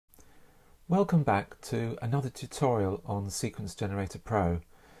Welcome back to another tutorial on Sequence Generator Pro.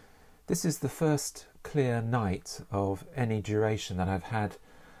 This is the first clear night of any duration that I've had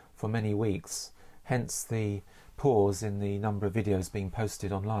for many weeks, hence the pause in the number of videos being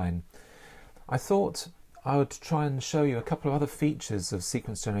posted online. I thought I would try and show you a couple of other features of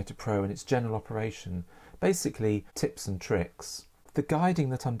Sequence Generator Pro and its general operation, basically tips and tricks. The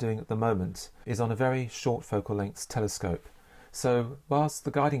guiding that I'm doing at the moment is on a very short focal length telescope. So whilst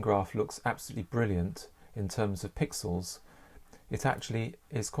the guiding graph looks absolutely brilliant in terms of pixels, it actually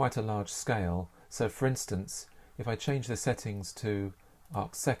is quite a large scale. So for instance, if I change the settings to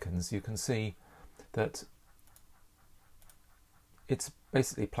arc seconds, you can see that it's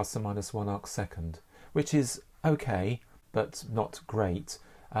basically plus or minus 1 arc second, which is okay, but not great.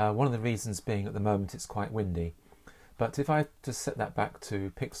 One of the reasons being at the moment it's quite windy. But if I just set that back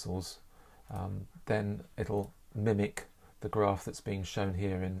to pixels, then it'll mimic the graph that's being shown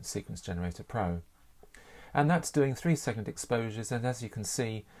here in Sequence Generator Pro. And that's doing 3-second exposures, and as you can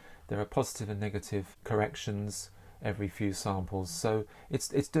see there are positive and negative corrections every few samples, so it's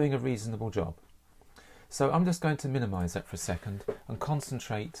doing a reasonable job. So I'm just going to minimize that for a second and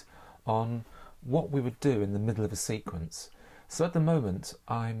concentrate on what we would do in the middle of a sequence. So at the moment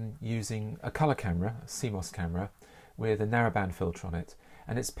I'm using a colour camera, a CMOS camera, with a narrowband filter on it,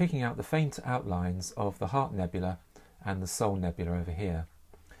 and it's picking out the faint outlines of the Heart Nebula and the Soul Nebula over here.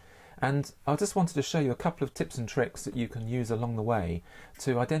 And I just wanted to show you a couple of tips and tricks that you can use along the way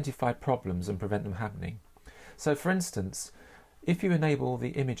to identify problems and prevent them happening. So for instance, if you enable the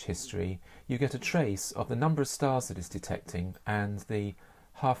image history, you get a trace of the number of stars that it's detecting and the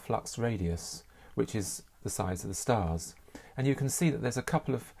half flux radius, which is the size of the stars. And you can see that there's a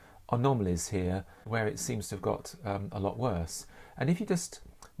couple of anomalies here where it seems to have got a lot worse. And if you just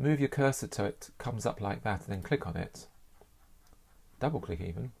move your cursor to it, it comes up like that, and then click on it, double click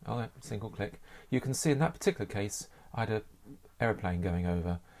even, single click, you can see in that particular case I had an aeroplane going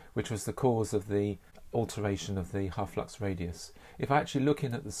over, which was the cause of the alteration of the half flux radius. If I actually look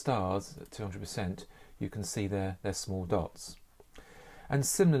in at the stars at 200%, you can see they're small dots. And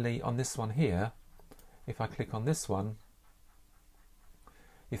similarly on this one here, if I click on this one,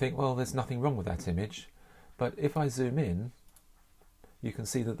 you think, well, there's nothing wrong with that image, but if I zoom in, you can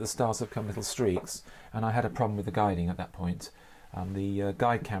see that the stars have become little streaks, and I had a problem with the guiding at that point. The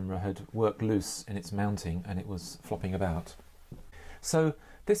guide camera had worked loose in its mounting and it was flopping about. So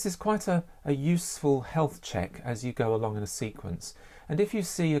this is quite a useful health check as you go along in a sequence, and if you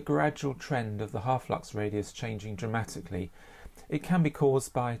see a gradual trend of the half flux radius changing dramatically, it can be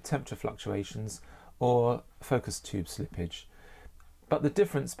caused by temperature fluctuations or focus tube slippage. But the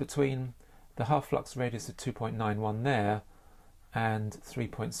difference between the half flux radius of 2.91 there and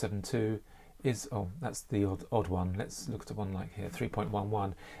 3.72 is, oh, that's the odd one. Let's look at one like here,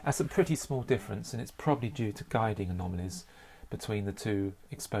 3.11. That's a pretty small difference, and it's probably due to guiding anomalies between the two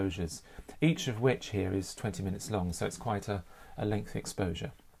exposures, each of which here is 20 minutes long, so it's quite a lengthy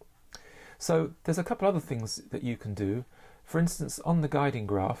exposure. So there's a couple other things that you can do. For instance, on the guiding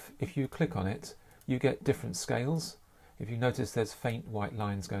graph, if you click on it, you get different scales. If you notice, there's faint white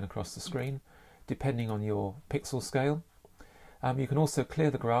lines going across the screen, depending on your pixel scale. You can also clear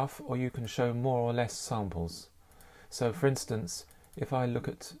the graph, or you can show more or less samples. So for instance, if I look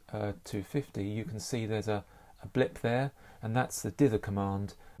at 250, you can see there's a blip there, and that's the dither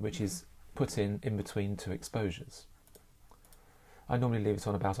command, which is put in between two exposures. I normally leave it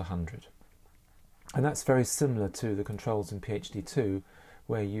on about 100. And that's very similar to the controls in PhD2,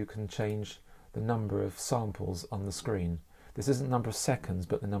 where you can change the number of samples on the screen. This isn't the number of seconds,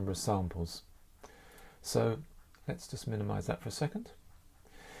 but the number of samples. So let's just minimize that for a second.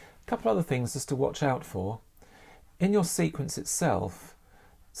 A couple other things just to watch out for. In your sequence itself,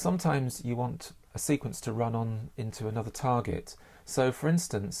 sometimes you want a sequence to run on into another target. So for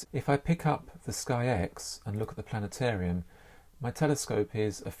instance, if I pick up the Sky X and look at the planetarium, my telescope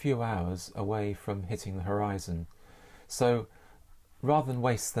is a few hours away from hitting the horizon. So rather than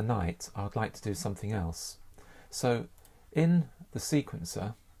waste the night, I would like to do something else. So in the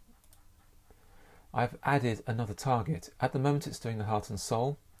sequencer, I've added another target. At the moment it's doing the Heart and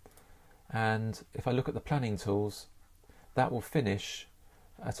Soul, and if I look at the planning tools, that will finish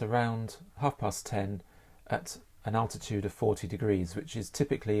at around 10:30 at an altitude of 40 degrees, which is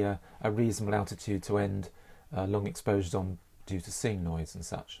typically a reasonable altitude to end long exposures on due to seeing noise and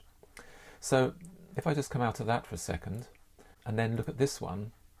such. So if I just come out of that for a second and then look at this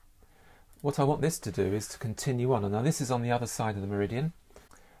one, what I want this to do is to continue on. And now this is on the other side of the meridian,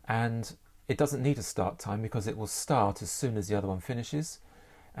 and it doesn't need a start time because it will start as soon as the other one finishes.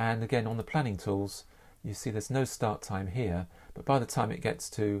 And again, on the planning tools, you see there's no start time here, but by the time it gets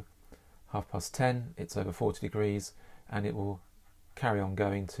to 10:30 it's over 40 degrees, and it will carry on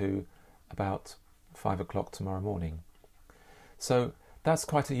going to about 5 o'clock tomorrow morning. So that's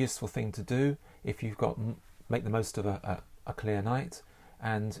quite a useful thing to do if you've got make the most of a clear night,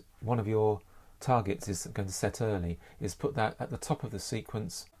 and one of your targets is going to set early, is put that at the top of the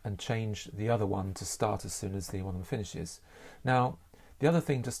sequence and change the other one to start as soon as the one finishes. Now, the other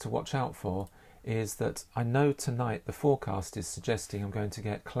thing just to watch out for is that I know tonight the forecast is suggesting I'm going to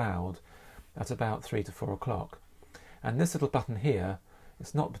get cloud at about 3 to 4 o'clock. And this little button here,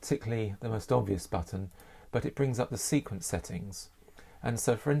 it's not particularly the most obvious button, but it brings up the sequence settings. And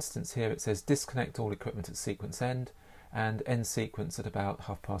so, for instance, here it says disconnect all equipment at sequence end and end sequence at about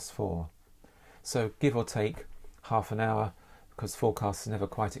 4:30. So give or take half an hour, because forecasts are never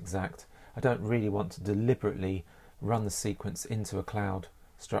quite exact. I don't really want to deliberately run the sequence into a cloud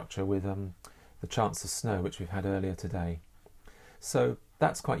structure with the chance of snow, which we've had earlier today. So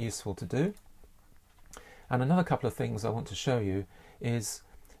that's quite useful to do. And another couple of things I want to show you is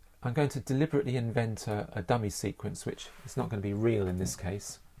I'm going to deliberately invent a dummy sequence, which is not going to be real in this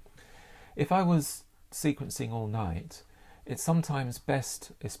case. If I was sequencing all night, it's sometimes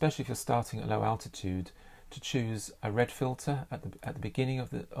best, especially if you're starting at low altitude, to choose a red filter at the beginning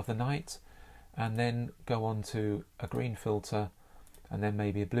of the night, and then go on to a green filter, and then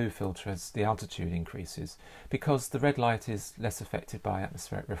maybe a blue filter as the altitude increases, because the red light is less affected by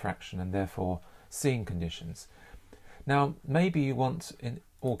atmospheric refraction and therefore seeing conditions. Now, maybe you want, in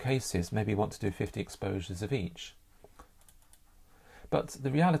all cases, maybe you want to do 50 exposures of each. But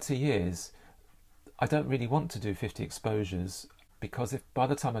the reality is, I don't really want to do 50 exposures, because if by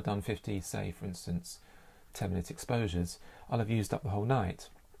the time I've done 50, say for instance 10-minute exposures, I'll have used up the whole night.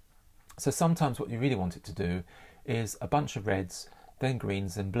 So sometimes what you really want it to do is a bunch of reds, then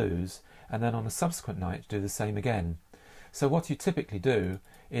greens, then blues, and then on a subsequent night do the same again. So what you typically do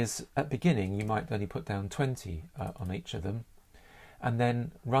is at the beginning you might only put down 20 on each of them, and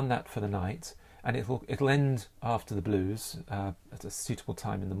then run that for the night, and it'll end after the blues at a suitable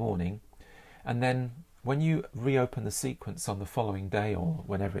time in the morning. And then when you reopen the sequence on the following day or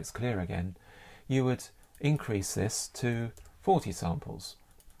whenever it's clear again, you would increase this to 40 samples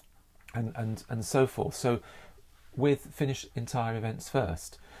and so forth. So with finish entire events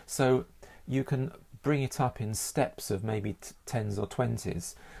first. So you can bring it up in steps of maybe 10s or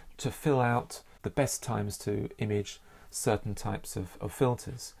 20s to fill out the best times to image certain types of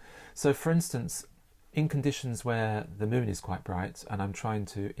filters. So for instance, in conditions where the moon is quite bright and I'm trying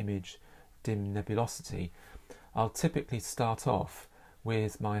to image dim nebulosity, I'll typically start off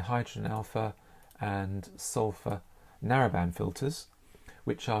with my hydrogen alpha and sulfur narrowband filters,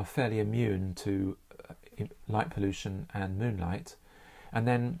 which are fairly immune to light pollution and moonlight. And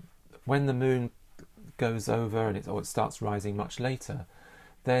then when the moon goes over and it starts rising much later,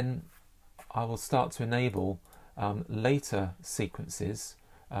 then I will start to enable later sequences,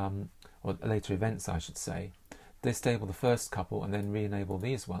 or later events I should say, disable the first couple and then re-enable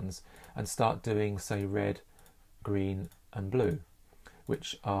these ones and start doing, say, red, green and blue,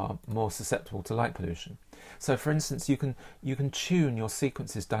 which are more susceptible to light pollution. So for instance, you can tune your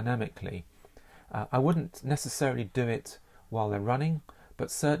sequences dynamically. I wouldn't necessarily do it while they're running, but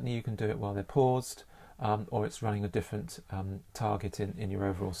certainly you can do it while they're paused, or it's running a different target in your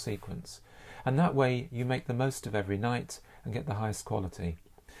overall sequence. And that way you make the most of every night and get the highest quality.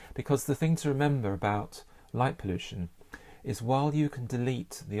 Because the thing to remember about light pollution is, while you can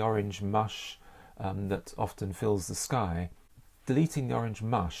delete the orange mush that often fills the sky, deleting the orange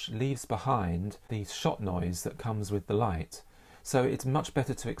mush leaves behind the shot noise that comes with the light. So it's much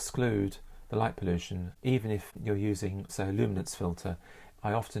better to exclude the light pollution, even if you're using, say, a luminance filter.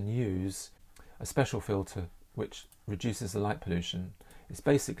 I often use a special filter which reduces the light pollution. It's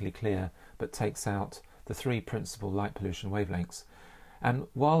basically clear but takes out the 3 principal light pollution wavelengths. And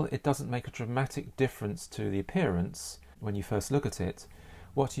while it doesn't make a dramatic difference to the appearance when you first look at it,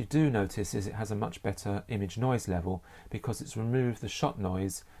 what you do notice is it has a much better image noise level, because it's removed the shot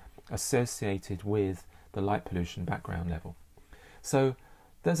noise associated with the light pollution background level. So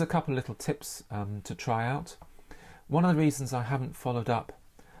there's a couple of little tips to try out. One of the reasons I haven't followed up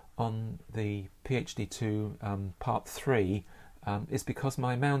on the PhD2 part 3 is because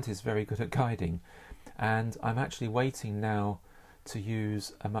my mount is very good at guiding, and I'm actually waiting now to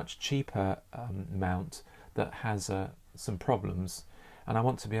use a much cheaper mount that has some problems, and I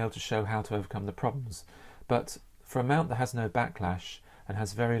want to be able to show how to overcome the problems. But for a mount that has no backlash and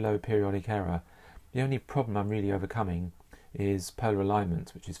has very low periodic error, the only problem I'm really overcoming is polar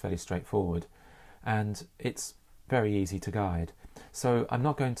alignment, which is fairly straightforward, and it's very easy to guide. So I'm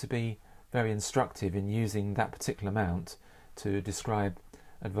not going to be very instructive in using that particular mount to describe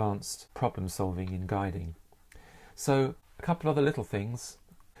advanced problem solving in guiding. So a couple other little things.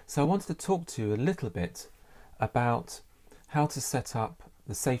 So I wanted to talk to you a little bit about how to set up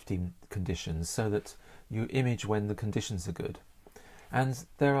the safety conditions so that you image when the conditions are good. And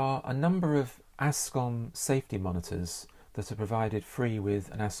there are a number of ASCOM safety monitors that are provided free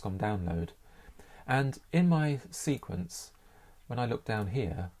with an ASCOM download. And in my sequence, when I look down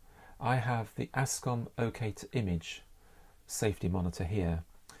here, I have the ASCOM OK to Image safety monitor here.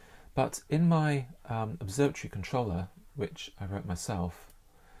 But in my observatory controller, which I wrote myself,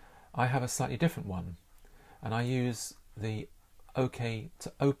 I have a slightly different one, and I use the OK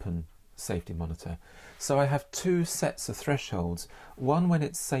to Open safety monitor. So I have two sets of thresholds, one when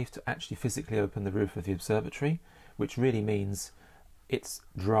it's safe to actually physically open the roof of the observatory, which really means it's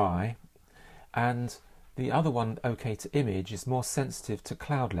dry, and the other one, OK to Image, is more sensitive to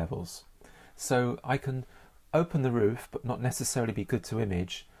cloud levels. So I can open the roof but not necessarily be good to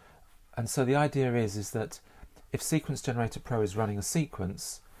image. And so the idea is that if Sequence Generator Pro is running a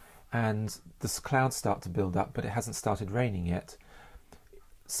sequence and the clouds start to build up but it hasn't started raining yet,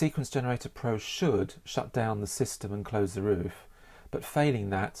 Sequence Generator Pro should shut down the system and close the roof. But failing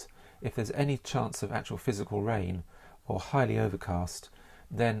that, if there's any chance of actual physical rain or highly overcast,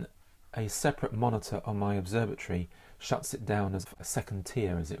 then a separate monitor on my observatory shuts it down as a second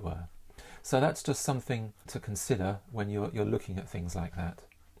tier, as it were. So that's just something to consider when you're looking at things like that.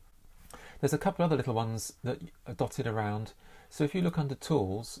 There's a couple other little ones that are dotted around. So if you look under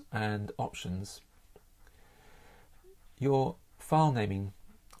Tools and Options, your file naming,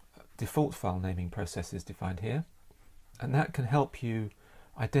 default file naming process is defined here, and that can help you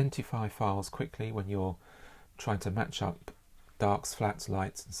identify files quickly when you're trying to match up darks, flats,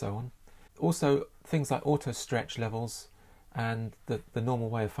 lights and so on. Also things like auto stretch levels and the normal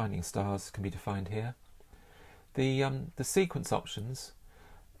way of finding stars can be defined here. The sequence options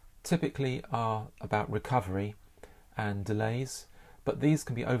typically are about recovery and delays, but these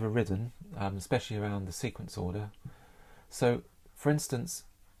can be overridden, especially around the sequence order. So for instance,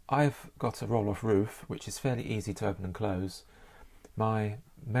 I've got a roll-off roof which is fairly easy to open and close. My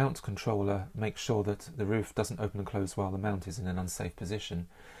mount controller makes sure that the roof doesn't open and close while the mount is in an unsafe position,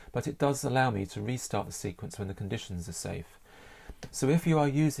 but it does allow me to restart the sequence when the conditions are safe. So if you are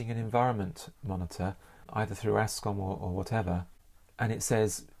using an environment monitor, either through ASCOM or whatever, and it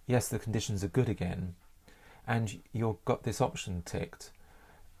says, yes, the conditions are good again, and you've got this option ticked,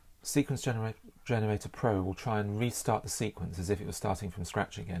 Sequence Generator Pro will try and restart the sequence as if it was starting from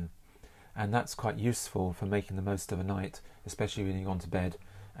scratch again. And that's quite useful for making the most of a night, especially when you've gone to bed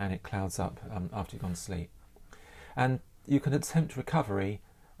and it clouds up after you've gone to sleep. And you can attempt recovery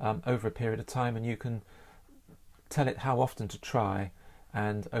over a period of time, and you can tell it how often to try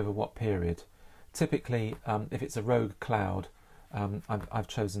and over what period. Typically, if it's a rogue cloud, I've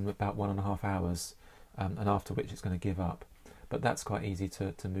chosen about 1.5 hours, and after which it's going to give up. But that's quite easy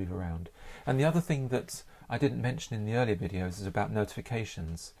to move around. And the other thing that I didn't mention in the earlier videos is about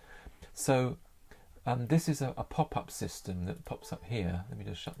notifications. So this is a pop-up system that pops up here. Let me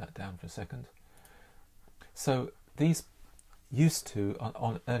just shut that down for a second. So these used to,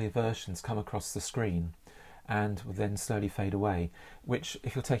 on earlier versions, come across the screen and will then slowly fade away, which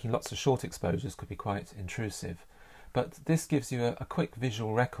if you're taking lots of short exposures could be quite intrusive. But this gives you a quick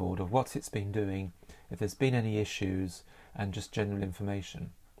visual record of what it's been doing, if there's been any issues, and just general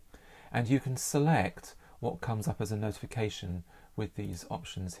information. And you can select what comes up as a notification with these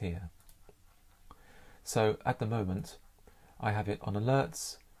options here. So at the moment I have it on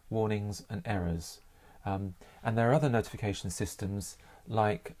alerts, warnings and errors, and there are other notification systems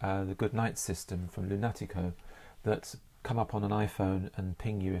like the Good Night system from Lunatico that come up on an iPhone and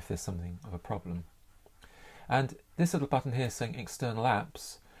ping you if there's something of a problem. And this little button here saying external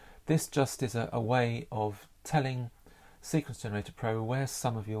apps, this just is a way of telling Sequence Generator Pro where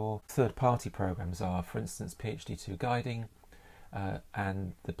some of your third-party programs are, for instance PhD2 Guiding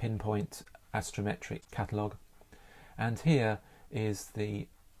and the Pinpoint Astrometric Catalogue. And here is the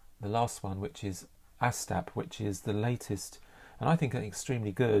last one, which is ASTAP, which is the latest and I think an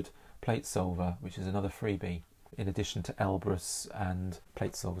extremely good plate solver, which is another freebie in addition to Elbrus and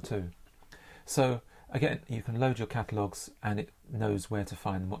Plate Solver 2. So again, you can load your catalogues and it knows where to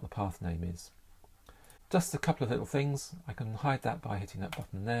find what the path name is. Just a couple of little things. I can hide that by hitting that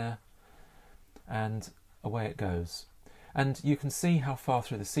button there, and away it goes. And you can see how far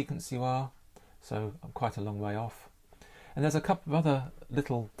through the sequence you are, so I'm quite a long way off. And there's a couple of other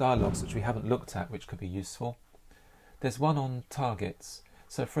little dialogues which we haven't looked at which could be useful. There's one on targets.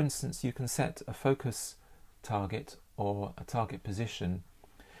 So for instance, you can set a focus target or a target position.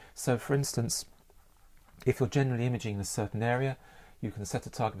 So for instance, if you're generally imaging in a certain area, you can set a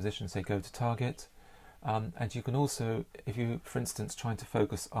target position, say go to target, and you can also, if you, for instance, trying to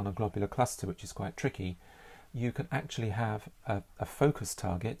focus on a globular cluster, which is quite tricky, you can actually have a focus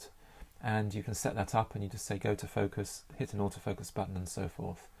target, and you can set that up and you just say go to focus, hit an autofocus button and so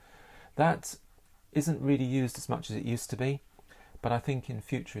forth. That isn't really used as much as it used to be, but I think in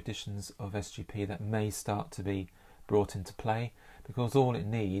future editions of SGP that may start to be brought into play, because all it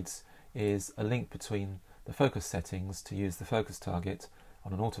needs is a link between the focus settings to use the focus target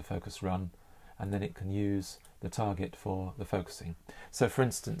on an autofocus run, and then it can use the target for the focusing. So for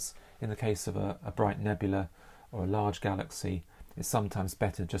instance, in the case of a bright nebula or a large galaxy, it's sometimes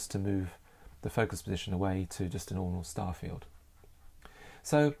better just to move the focus position away to just a normal star field.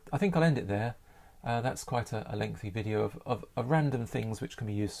 So I think I'll end it there. That's quite a lengthy video of random things which can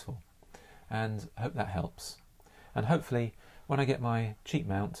be useful, and I hope that helps. And hopefully when I get my cheap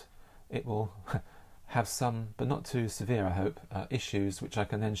mount, it will have some, but not too severe I hope, issues which I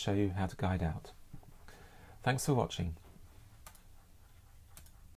can then show you how to guide out. Thanks for watching.